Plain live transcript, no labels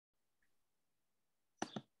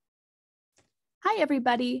Hi,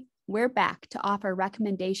 everybody. We're back to offer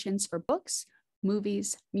recommendations for books,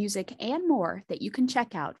 movies, music, and more that you can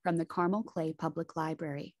check out from the Carmel Clay Public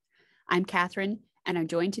Library. I'm Catherine, and I'm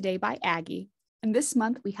joined today by Aggie. And this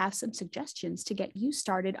month, we have some suggestions to get you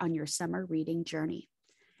started on your summer reading journey.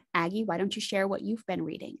 Aggie, why don't you share what you've been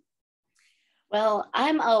reading? Well,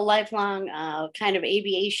 I'm a lifelong kind of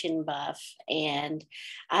aviation buff, and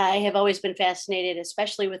I have always been fascinated,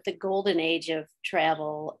 especially with the golden age of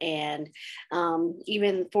travel and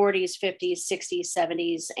even 40s, 50s, 60s,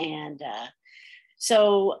 70s. And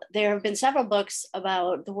so there have been several books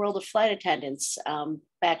about the world of flight attendants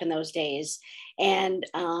back in those days. And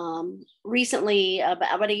recently,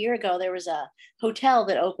 about a year ago, there was a hotel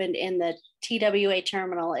that opened in the TWA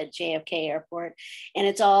terminal at JFK Airport. And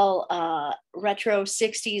it's all retro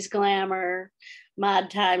 60s glamour, mod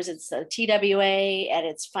times. It's the TWA at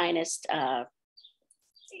its finest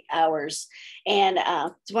hours. And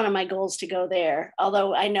it's one of my goals to go there.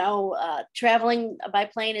 Although I know traveling by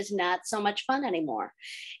plane is not so much fun anymore.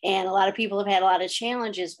 And a lot of people have had a lot of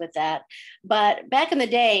challenges with that. But back in the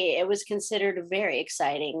day, it was considered very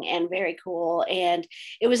exciting and very cool. And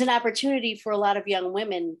it was an opportunity for a lot of young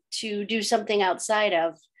women to do something outside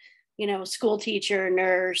of, school teacher,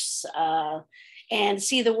 nurse, and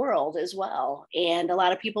see the world as well. And a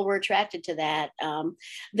lot of people were attracted to that.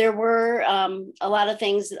 There were a lot of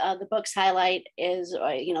things the books highlight is,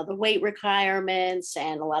 the weight requirements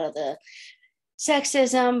and a lot of the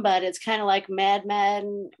sexism, but it's kind of like Mad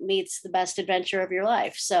Men meets The Best Adventure of Your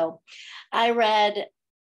Life. So I read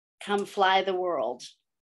Come Fly the World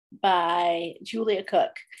by Julia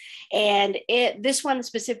Cooke. And this one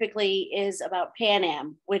specifically is about Pan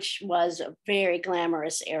Am, which was a very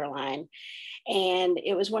glamorous airline. And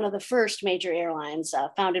it was one of the first major airlines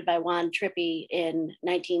founded by Juan Trippi in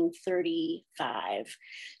 1935.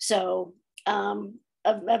 So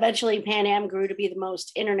eventually Pan Am grew to be the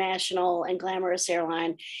most international and glamorous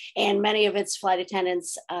airline. And many of its flight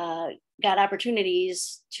attendants got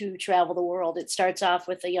opportunities to travel the world. It starts off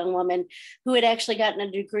with a young woman who had actually gotten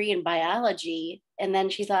a degree in biology. And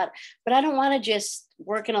then she thought, but I don't want to just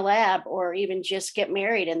work in a lab or even just get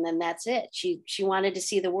married and then that's it. She wanted to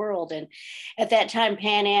see the world. And at that time,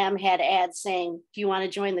 Pan Am had ads saying, do you want to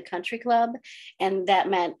join the country club? And that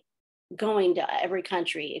meant going to every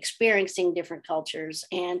country, experiencing different cultures.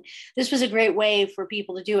 And this was a great way for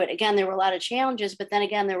people to do it. Again, there were a lot of challenges, but then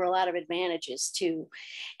again, there were a lot of advantages too.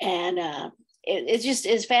 And it just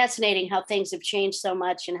is fascinating how things have changed so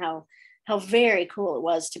much and how very cool it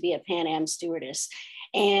was to be a Pan Am stewardess.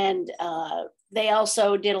 And they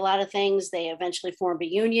also did a lot of things. They eventually formed a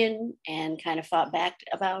union and kind of fought back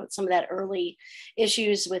about some of that early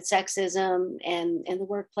issues with sexism and in the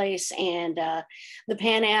workplace. And the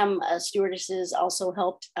Pan Am stewardesses also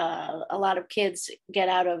helped a lot of kids get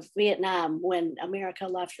out of Vietnam when America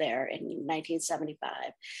left there in 1975.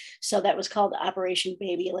 So that was called Operation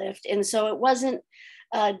Baby Lift. And so it wasn't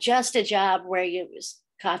just a job where it was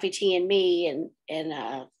coffee, tea, and me and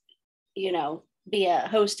be a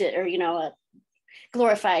hostess or, a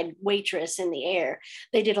glorified waitress in the air.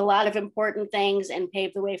 They did a lot of important things and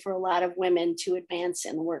paved the way for a lot of women to advance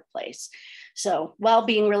in the workplace. So while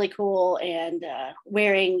being really cool and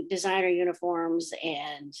wearing designer uniforms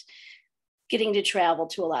and getting to travel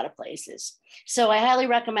to a lot of places. So I highly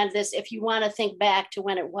recommend this if you want to think back to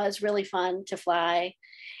when it was really fun to fly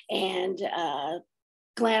and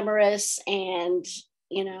glamorous and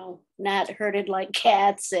not herded like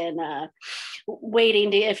cats and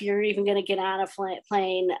waiting to if you're even going to get on a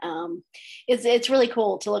plane. It's really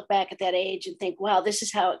cool to look back at that age and think, wow, this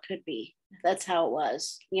is how it could be. That's how it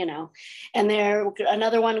was, And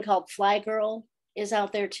another one called Fly Girl is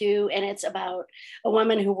out there too. And it's about a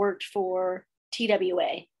woman who worked for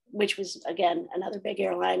TWA, which was, again, another big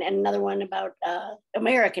airline, and another one about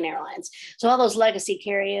American Airlines. So all those legacy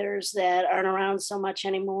carriers that aren't around so much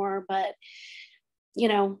anymore, but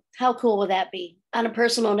how cool would that be? On a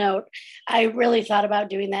personal note, I really thought about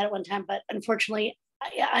doing that at one time, but unfortunately,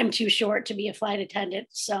 I'm too short to be a flight attendant.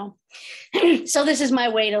 So this is my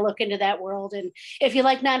way to look into that world. And if you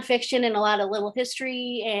like nonfiction and a lot of little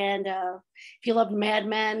history, and if you love Mad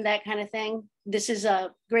Men, that kind of thing, this is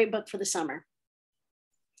a great book for the summer.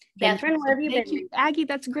 Catherine, where have you been? You, Aggie,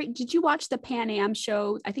 that's great. Did you watch the Pan Am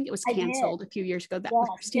show? I think it was canceled a few years ago. That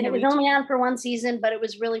and it was only on for one season, but it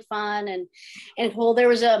was really fun and cool. There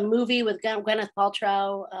was a movie with Gwyneth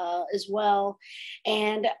Paltrow as well.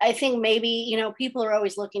 And I think maybe, people are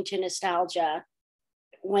always looking to nostalgia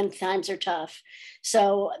when times are tough.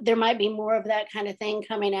 So there might be more of that kind of thing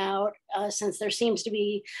coming out, since there seems to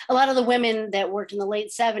be a lot of the women that worked in the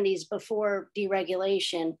late 70s before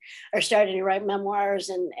deregulation are starting to write memoirs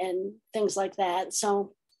and things like that.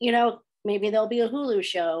 So, maybe there'll be a Hulu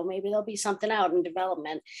show, maybe there'll be something out in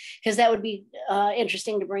development, because that would be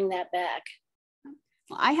interesting to bring that back.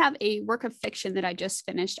 I have a work of fiction that I just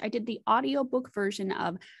finished. I did the audiobook version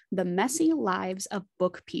of The Messy Lives of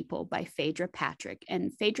Book People by Phaedra Patrick.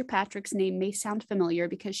 And Phaedra Patrick's name may sound familiar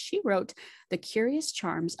because she wrote The Curious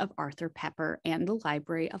Charms of Arthur Pepper and The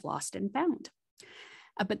Library of Lost and Found.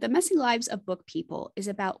 But The Messy Lives of Book People is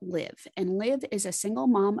about Liv. And Liv is a single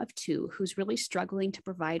mom of 2 who's really struggling to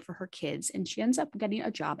provide for her kids. And she ends up getting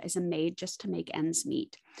a job as a maid just to make ends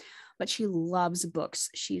meet. But she loves books.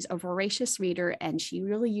 She's a voracious reader, and she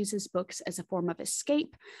really uses books as a form of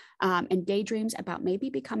escape and daydreams about maybe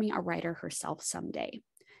becoming a writer herself someday.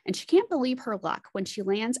 And she can't believe her luck when she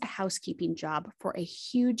lands a housekeeping job for a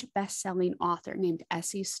huge best-selling author named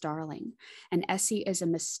Essie Starling. And Essie is a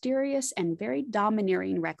mysterious and very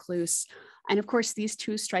domineering recluse. And of course, these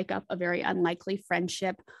two strike up a very unlikely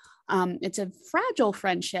friendship. It's a fragile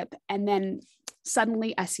friendship. And then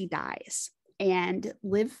suddenly Essie dies. And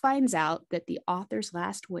Liv finds out that the author's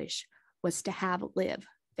last wish was to have Liv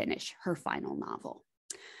finish her final novel.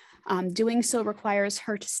 Doing so requires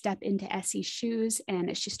her to step into Essie's shoes,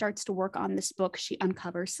 and as she starts to work on this book, she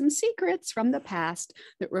uncovers some secrets from the past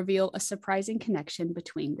that reveal a surprising connection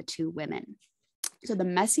between the 2 women. So The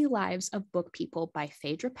Messy Lives of Book People by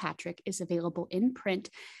Phaedra Patrick is available in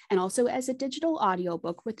print and also as a digital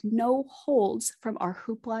audiobook with no holds from our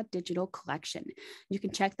Hoopla digital collection. You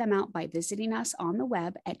can check them out by visiting us on the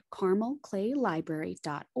web at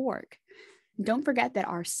carmelclaylibrary.org. Don't forget that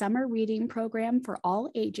our summer reading program for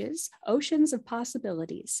all ages, Oceans of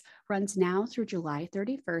Possibilities, runs now through July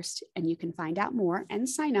 31st, and you can find out more and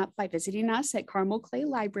sign up by visiting us at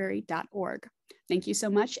carmelclaylibrary.org. Thank you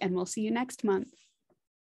so much, and we'll see you next month.